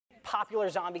popular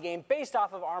zombie game based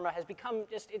off of Arma has become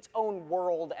just its own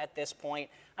world at this point.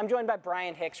 I'm joined by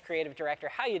Brian Hicks, creative director.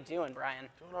 How you doing, Brian?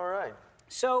 Doing all right.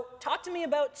 So talk to me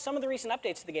about some of the recent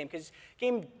updates to the game, because the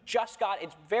game just got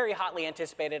its very hotly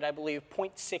anticipated, I believe,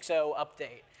 0.60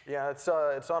 update. Yeah, it's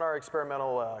on our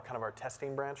experimental, kind of our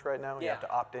testing branch right now. You have to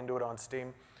opt into it on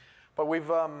Steam. But we've,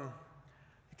 you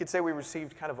could say we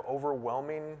received kind of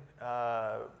overwhelming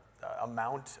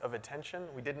amount of attention.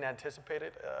 We didn't anticipate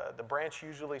it. The branch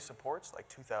usually supports like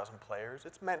 2,000 players.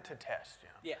 It's meant to test, you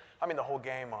know. Yeah. I mean, the whole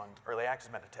game on early access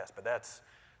is meant to test, but it's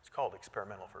called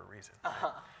experimental for a reason.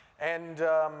 And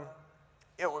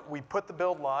we put the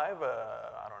build live,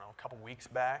 I don't know, a couple weeks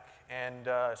back, and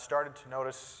started to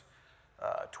notice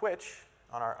Twitch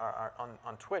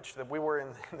on Twitch that we were in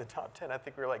the top 10. I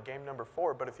think we were like game number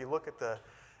 4. But if you look at the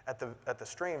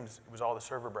streams, it was all the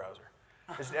server browser.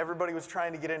 Just everybody was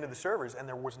trying to get into the servers, and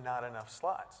there was not enough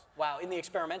slots. Wow, in the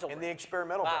experimental branch. In the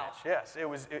experimental branch, yes.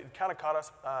 It kind of caught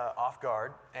us off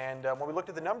guard. And when we looked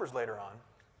at the numbers later on,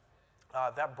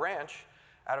 that branch,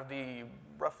 out of the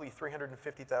roughly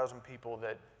 350,000 people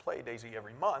that play DayZ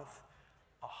every month,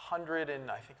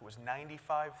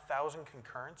 95,000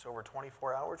 concurrents over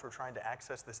 24 hours were trying to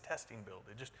access this testing build.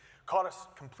 It just caught us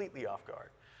completely off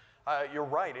guard. You're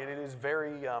right, it is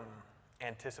very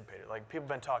anticipated. Like, people have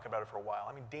been talking about it for a while.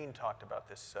 I mean, Dean talked about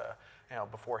this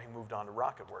before he moved on to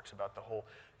RocketWorks, about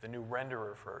the new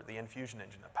renderer for the Infusion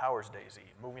engine that powers DayZ,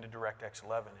 moving to DirectX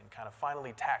 11 and kind of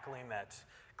finally tackling that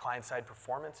client-side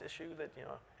performance issue that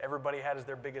everybody had as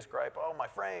their biggest gripe. Oh, my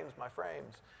frames, my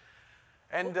frames.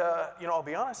 And I'll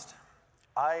be honest,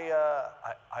 I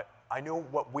knew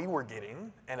what we were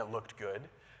getting, and it looked good.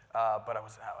 But I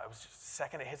was just, the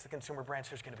second it hits the consumer branch,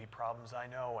 there's going to be problems, I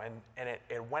know. And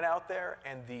it went out there,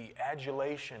 and the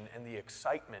adulation and the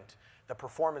excitement, the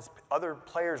performance other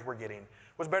players were getting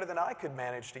was better than I could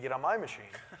manage to get on my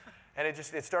machine. And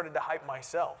it started to hype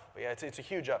myself. But yeah, it's a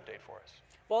huge update for us.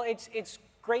 Well, it's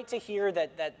great to hear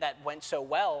that went so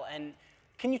well. And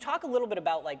can you talk a little bit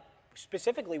about, like,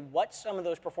 specifically what some of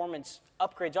those performance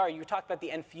upgrades are? You talked about the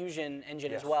Infusion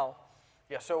engine as well.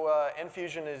 Yeah, so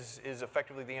Infusion is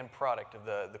effectively the end product of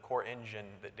the core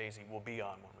engine that DayZ will be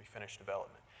on when we finish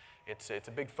development. It's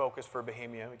a big focus for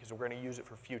Bohemia because we're going to use it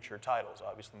for future titles,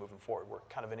 obviously, moving forward. We're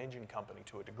kind of an engine company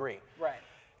to a degree. Right.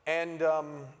 And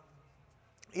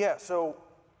yeah, so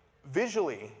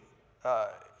visually,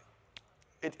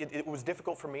 it was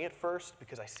difficult for me at first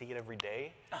because I see it every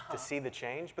day to see the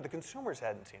change, but the consumers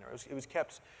hadn't seen it. It was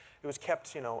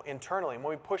kept internally. And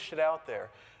when we pushed it out there,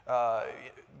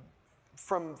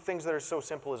 from things that are so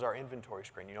simple as our inventory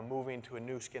screen, moving to a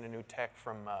new skin, a new tech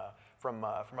from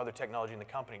other technology in the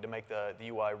company to make the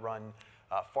UI run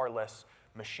far less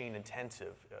machine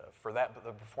intensive for the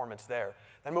performance there.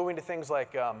 Then moving to things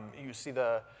like you see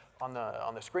on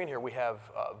the screen here, we have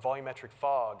volumetric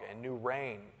fog and new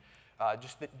rain.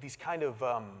 These kind of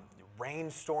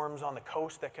rainstorms on the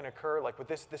coast that can occur. Like with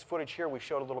this footage here we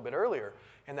showed a little bit earlier,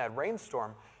 in that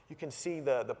rainstorm, you can see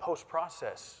the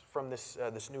post-process from this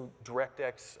new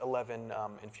DirectX 11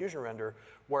 Infusion render,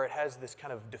 where it has this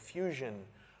kind of diffusion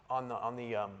on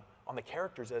the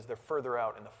characters as they're further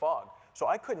out in the fog. So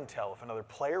I couldn't tell if another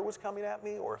player was coming at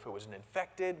me or if it was an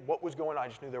infected, what was going on. I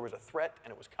just knew there was a threat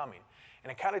and it was coming.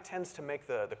 And it kind of tends to make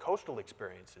the coastal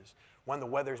experiences, when the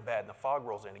weather's bad and the fog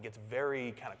rolls in, it gets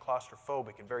very kind of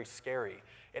claustrophobic and very scary.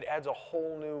 It adds a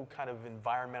whole new kind of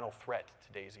environmental threat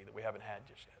to DayZ that we haven't had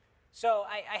just yet. So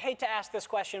I hate to ask this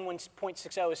question when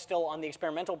 0.60 is still on the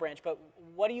experimental branch, but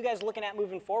what are you guys looking at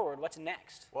moving forward? What's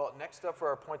next? Well, next up for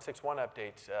our 0.61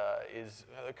 update is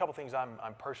a couple things I'm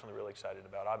personally really excited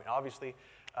about. I mean, obviously,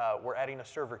 we're adding a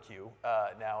server queue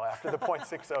now after the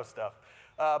 0.60 stuff.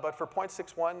 But for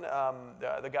 0.61,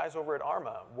 the guys over at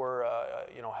Arma were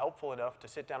helpful enough to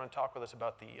sit down and talk with us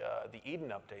about the Eden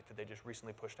update that they just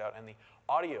recently pushed out and the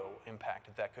audio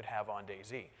impact that could have on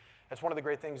DayZ. That's one of the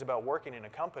great things about working in a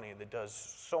company that does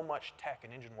so much tech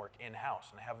and engine work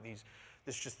in-house and have this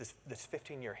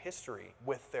 15-year history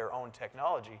with their own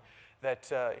technology that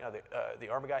the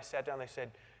Arma guys sat down, they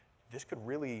said, this could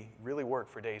really, really work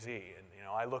for DayZ. And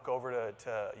I look over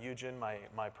to Eugen,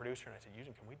 my producer, and I said,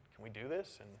 Eugen, can we do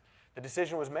this? And the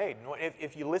decision was made. And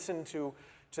if you listen to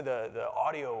the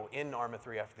audio in Arma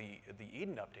 3 after the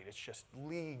Eden update, it's just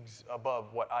leagues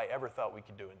above what I ever thought we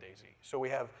could do in DayZ. So we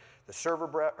have the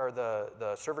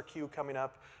server queue coming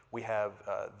up. We have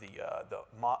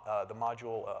the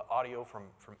module audio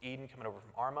from Eden coming over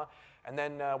from Arma. And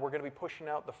then we're going to be pushing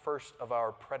out the first of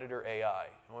our Predator AI.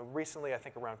 And recently, I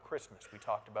think around Christmas, we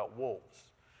talked about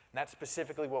wolves. And that's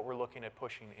specifically what we're looking at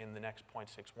pushing in the next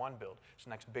 0.61 build. It's the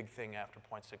next big thing after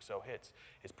 0.60 hits,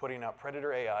 is putting out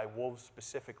Predator AI, Wolves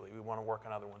specifically. We want to work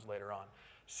on other ones later on.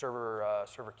 Server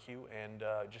queue, and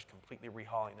just completely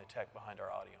rehauling the tech behind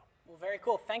our audio. Well, very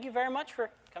cool. Thank you very much for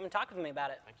coming and talking with me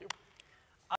about it. Thank you.